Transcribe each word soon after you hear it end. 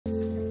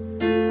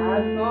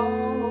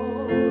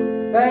thought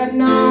that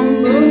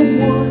number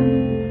one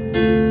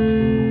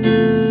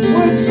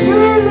would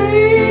surely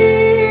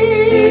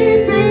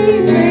be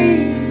me.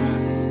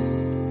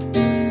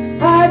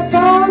 I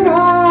thought I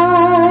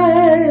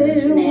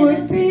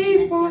would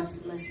be one.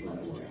 Let's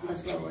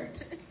lower it.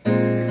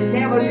 The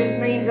devil just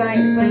means I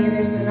ain't saying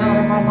this in honor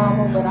of my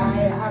mama, but I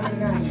mean I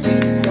am.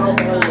 Y'all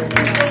know it.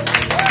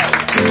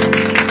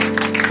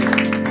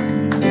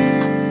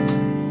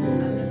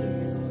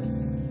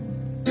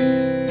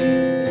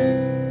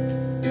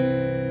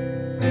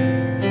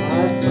 I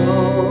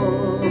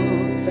thought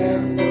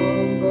that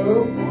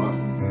number one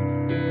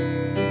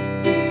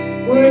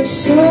would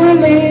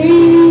surely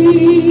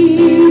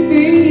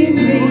be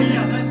me.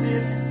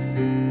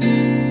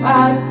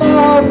 I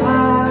thought I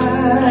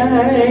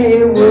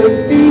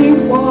would be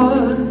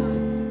what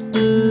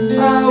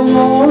I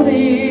wanted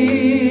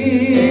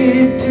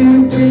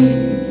to be.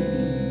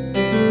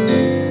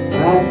 I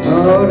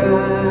thought I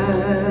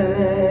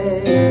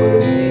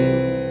would be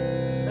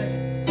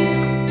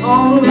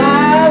on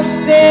life's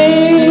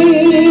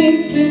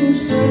sinking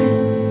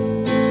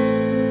sand,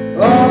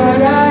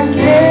 but I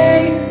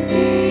can't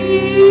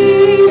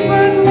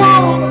even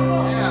walk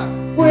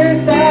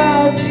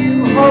without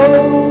you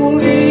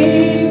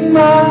holding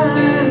my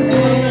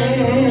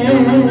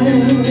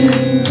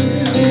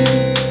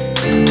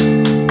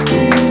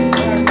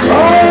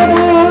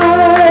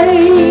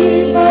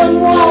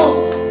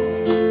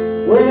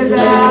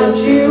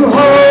you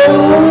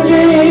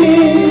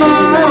holding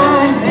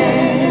my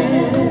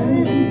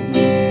hand.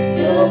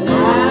 The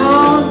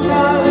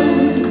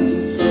mountains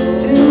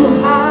too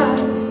high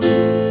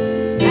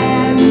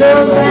and the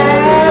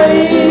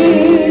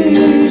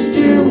valleys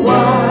too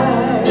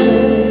wide.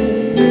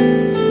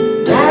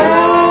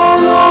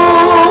 Down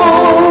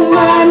on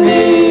my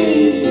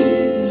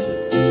knees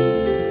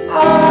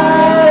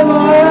I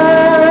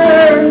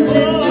learned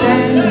to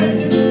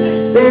stand,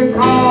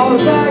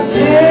 because I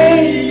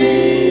can't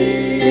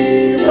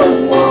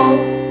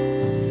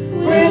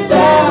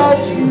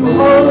you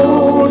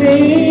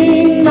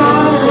holding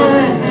my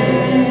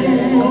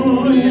hand.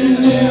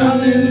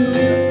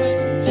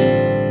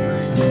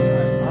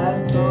 I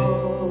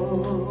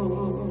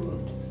thought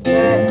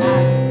that I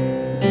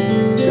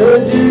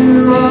could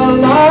do a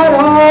lot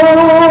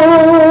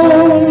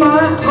on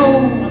my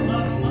own.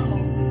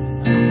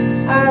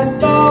 I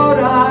thought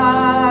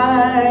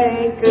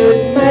I could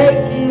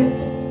make it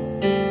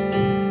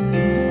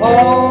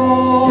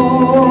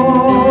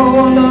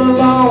all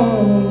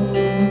alone.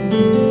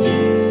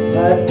 I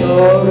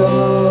thought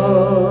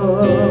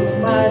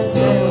of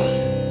myself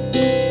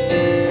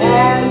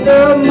as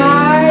a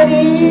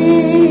mighty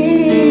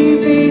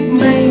big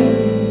man,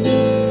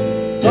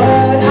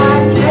 but I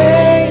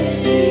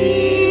can't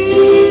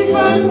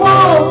even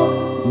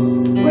walk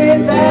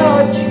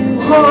without you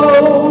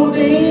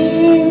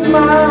holding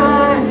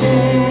my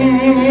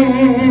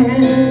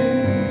hand.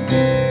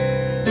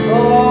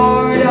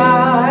 Lord, I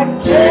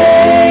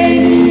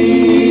can't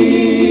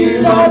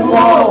even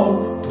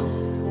walk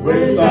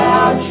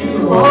without you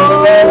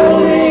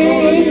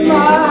holding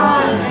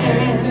my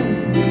hand.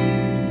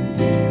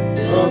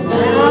 The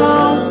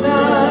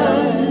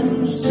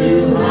mountains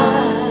too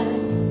high,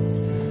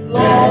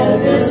 Lord,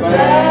 this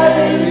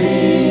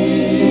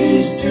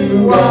valley's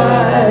too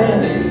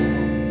wide.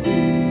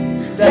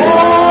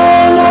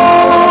 Down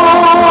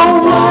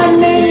on my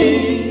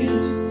knees,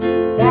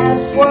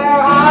 that's where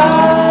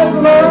I've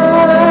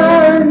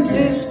learned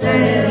to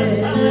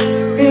stand,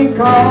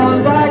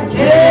 because I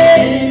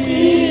can't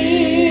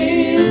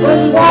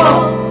even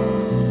walk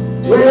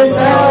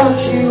without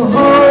you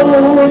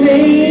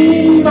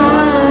holding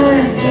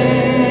my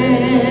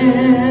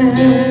hand.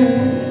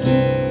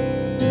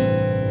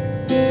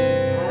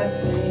 I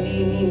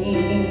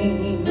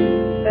think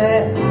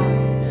that I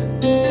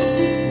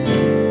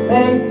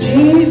make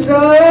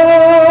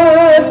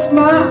Jesus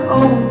my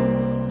own.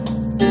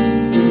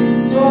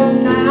 From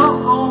now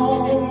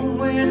on,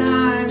 when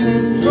I'm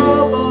in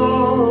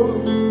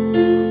trouble,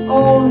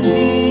 on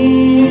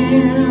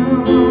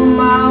Him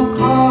I'll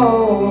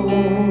call.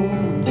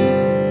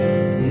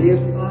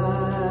 If I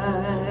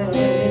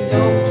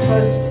don't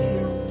trust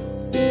Him,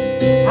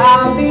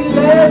 I'll be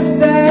less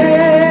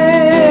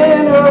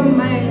than a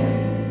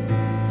man,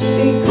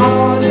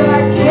 because I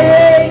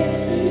can't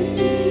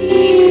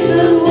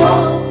even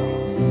walk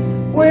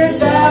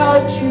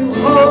without you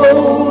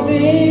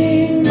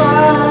holding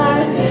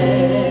my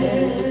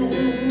hand.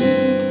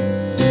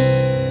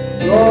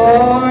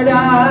 Lord,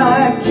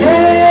 I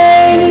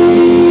can't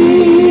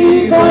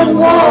even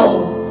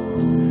walk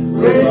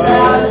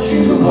without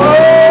you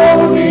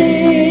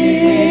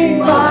holding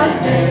my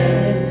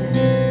hand.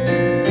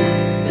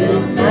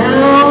 This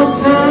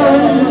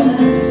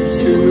mountain's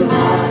too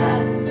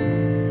high,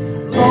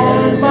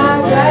 Lord,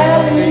 my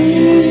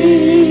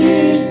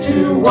valley's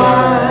too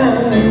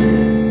wide.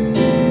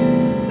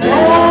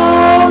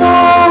 Down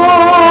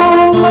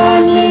on my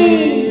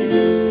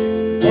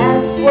knees,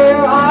 that's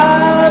where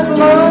I've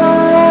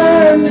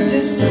learned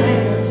to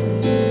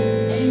stand,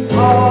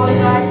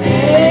 because I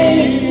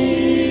can't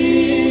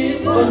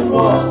even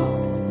walk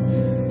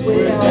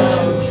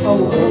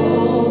Oh,